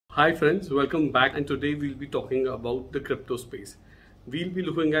Hi friends, welcome back, and today we'll be talking about the crypto space. We'll be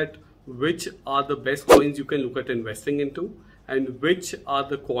looking at which are the best coins you can look at investing into and which are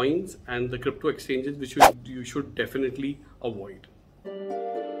the coins and the crypto exchanges which you should definitely avoid.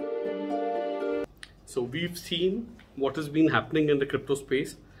 So we've seen what has been happening in the crypto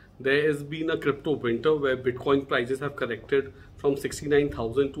space. There has been a crypto winter where Bitcoin prices have corrected from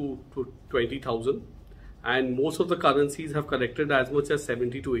 69,000 to 20,000. And most of the currencies have corrected as much as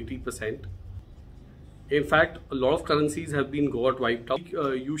 70 to 80%. In fact, a lot of currencies have been got wiped out.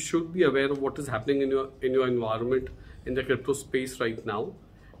 You should be aware of what is happening in your environment in the crypto space right now,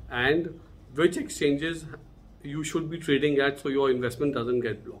 and which exchanges you should be trading at so your investment doesn't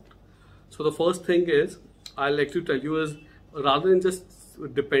get blocked. So the first thing is I'd like to tell you is, rather than just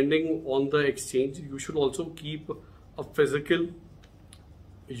depending on the exchange, you should also keep a physical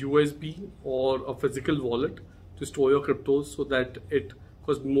USB or a physical wallet to store your cryptos, so that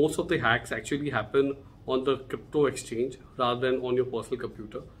because most of the hacks actually happen on the crypto exchange rather than on your personal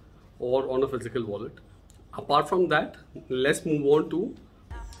computer or on a physical wallet. Apart from that, let's move on to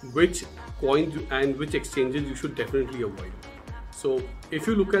which coins and which exchanges you should definitely avoid. So if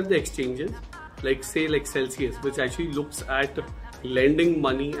you look at the exchanges, like Celsius, which actually looks at lending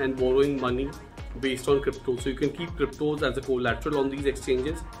money and borrowing money based on crypto. So you can keep cryptos as a collateral on these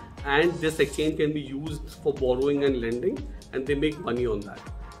exchanges, and this exchange can be used for borrowing and lending, and they make money on that.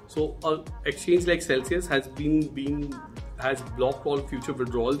 So an exchange like Celsius has blocked all future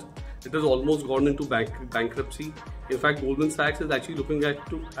withdrawals. It has almost gone into bankruptcy. In fact, Goldman Sachs is actually looking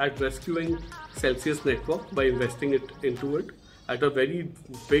at rescuing Celsius network by investing into it at a very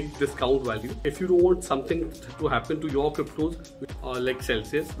big discount value. If you don't want something to happen to your cryptos like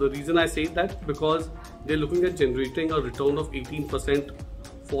Celsius, the reason I say that, because they're looking at generating a return of 18%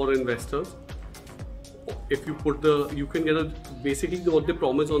 for investors. If you you can get basically what they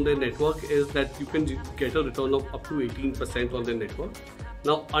promise on their network is that you can get a return of up to 18% on their network.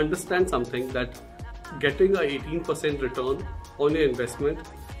 Now understand something, that getting a 18% return on your investment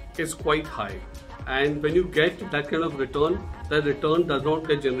is quite high. And when you get that kind of return, the return does not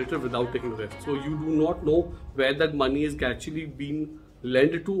get generated without taking risk. So you do not know where that money is actually being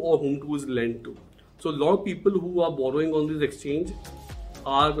lent to or whom to is lent to. So a lot of people who are borrowing on this exchange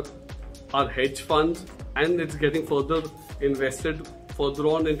are hedge funds, and it's getting further invested further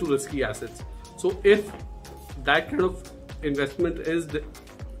on into risky assets. So if that kind of investment is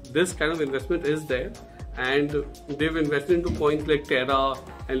this kind of investment is there, and they've invested into coins like Terra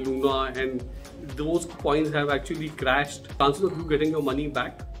and Luna, and those coins have actually crashed, chances of you getting your money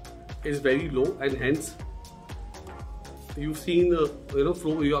back is very low, and hence you've seen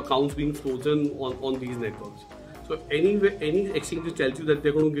your accounts being frozen on these networks. So any exchange that tells you that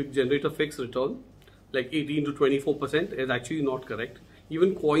they're going to generate a fixed return like 18 to 24% is actually not correct.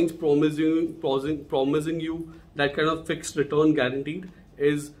 Even coins promising you that kind of fixed return guaranteed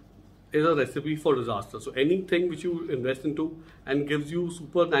is a recipe for disaster. So anything which you invest into and gives you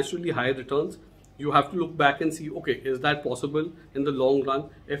supernaturally high returns, you have to look back and see, okay, is that possible in the long run?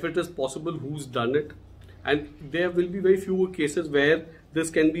 If it is possible, who's done it? And there will be very few cases where this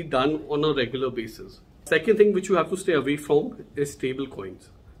can be done on a regular basis. Second thing which you have to stay away from is stable coins.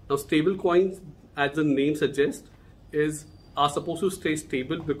 Now stable coins, as the name suggests, are supposed to stay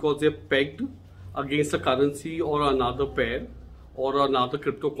stable because they're pegged against a currency or another pair or another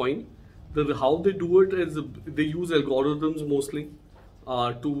crypto coin. How they do it is they use algorithms mostly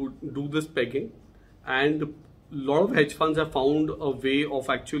to do this pegging, and a lot of hedge funds have found a way of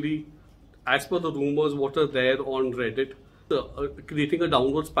actually, as per the rumors what are there on Reddit, creating a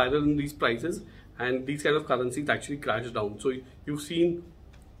downward spiral in these prices, and these kind of currencies actually crash down. So you've seen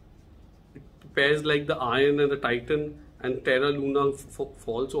pairs like the Iron and the Titan and Terra Luna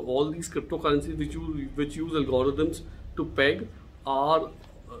fall. So all these cryptocurrencies which use algorithms to peg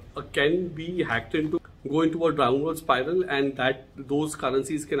can be hacked into, go into a downward spiral, and those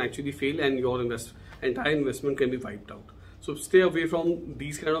currencies can actually fail, and your entire investment can be wiped out. So stay away from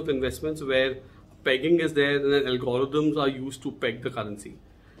these kind of investments where pegging is there and algorithms are used to peg the currency.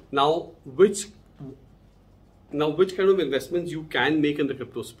 Now which kind of investments you can make in the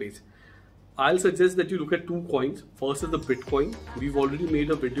crypto space? I'll suggest that you look at two coins. First is the Bitcoin. We've already made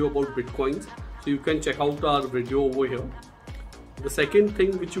a video about Bitcoins, so you can check out our video over here. The second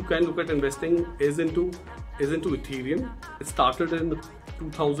thing which you can look at investing is into Ethereum. It started in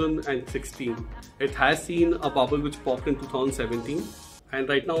 2016. It has seen a bubble which popped in 2017, and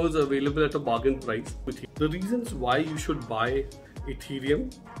right now is available at a bargain price. The reasons why you should buy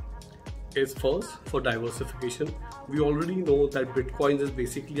Ethereum is, first, for diversification. We already know that Bitcoin is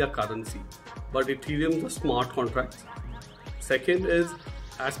basically a currency, but Ethereum is smart contracts. Second is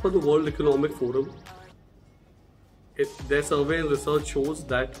As per the World Economic Forum, their survey and research shows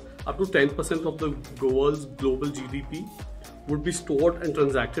that up to 10% of the world's global GDP would be stored and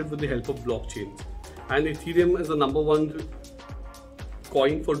transacted with the help of blockchains. And Ethereum is the #1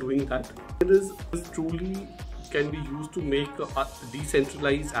 coin for doing that. This truly can be used to make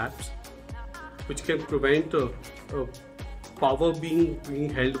decentralized apps, which can prevent power being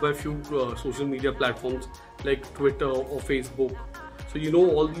held by few social media platforms like Twitter or Facebook. So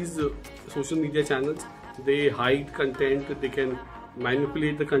all these social media channels, they hide content, they can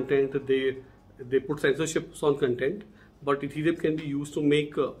manipulate the content, they put censorships on content, but Ethereum can be used to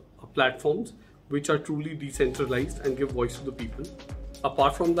make platforms which are truly decentralized and give voice to the people.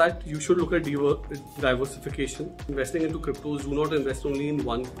 Apart from that, you should look at diversification. Investing into cryptos, do not invest only in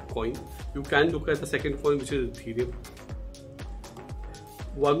one coin. You can look at the second coin, which is Ethereum.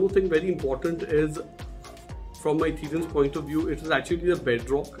 One more thing very important is, from my Ethereum's point of view, it is actually the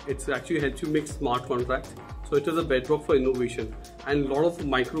bedrock. It actually helps you make smart contracts. So it is a bedrock for innovation. And a lot of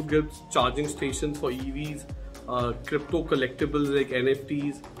microgrids, charging stations for EVs, crypto collectibles like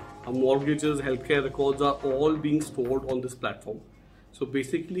NFTs, mortgages, healthcare records are all being stored on this platform. So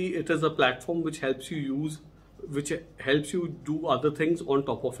basically, it is a platform which helps you do other things on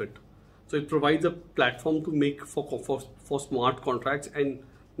top of it. So it provides a platform to make for smart contracts and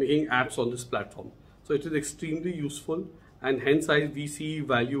making apps on this platform. So it is extremely useful, and hence we see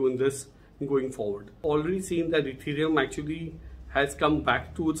value in this going forward. Already seen that Ethereum actually has come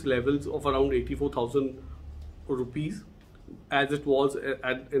back to its levels of around 84,000 rupees as it was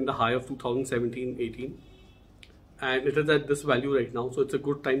in the high of 2017-18, and it is at this value right now, so it's a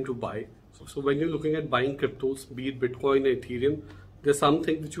good time to buy. So when you're looking at buying cryptos, be it Bitcoin or Ethereum, there's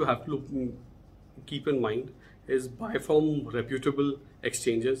something which you have to keep in mind is buy from reputable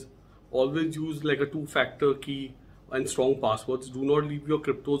exchanges. Always use like a 2-factor key and strong passwords. Do not leave your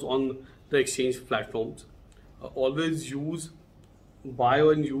cryptos on the exchange platforms. Always buy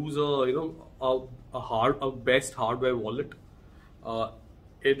and use a best hardware wallet.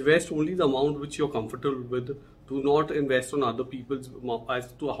 Invest only the amount which you're comfortable with. Do not invest on other people's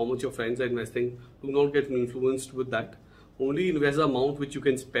as to how much your friends are investing. Do not get influenced with that. Only invest the amount which you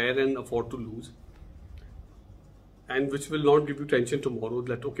can spare and afford to lose, and which will not give you tension tomorrow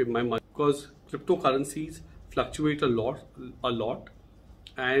that okay, my money, because cryptocurrencies fluctuate a lot,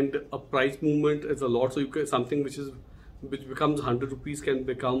 and a price movement is a lot. So you can, something which becomes 100 rupees can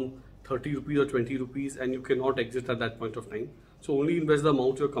become 30 rupees or 20 rupees, and you cannot exit at that point of time. So only invest the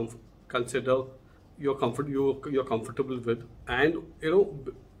amount you're comfortable with, and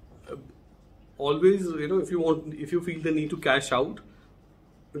always if you feel the need to cash out,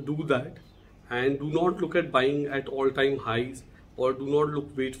 do that. And do not look at buying at all-time highs, or do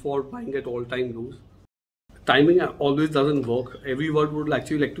not wait for buying at all-time lows. Timing always doesn't work. Everyone would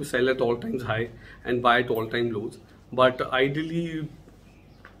actually like to sell at all-time high and buy at all-time lows. But ideally,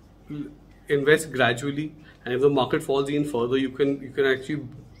 invest gradually, and if the market falls even further, you can actually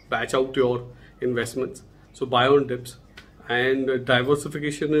batch out your investments. So buy on dips, and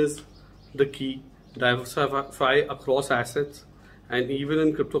diversification is the key. Diversify across assets. And even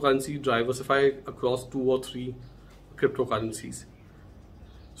in cryptocurrency, diversify across 2 or 3 cryptocurrencies.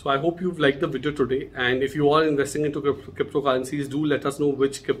 So I hope you've liked the video today. And if you are investing into cryptocurrencies, do let us know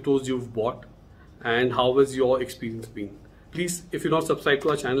which cryptos you've bought and how has your experience been. Please, if you're not subscribed to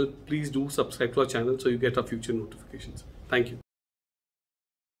our channel, please do subscribe to our channel so you get our future notifications. Thank you.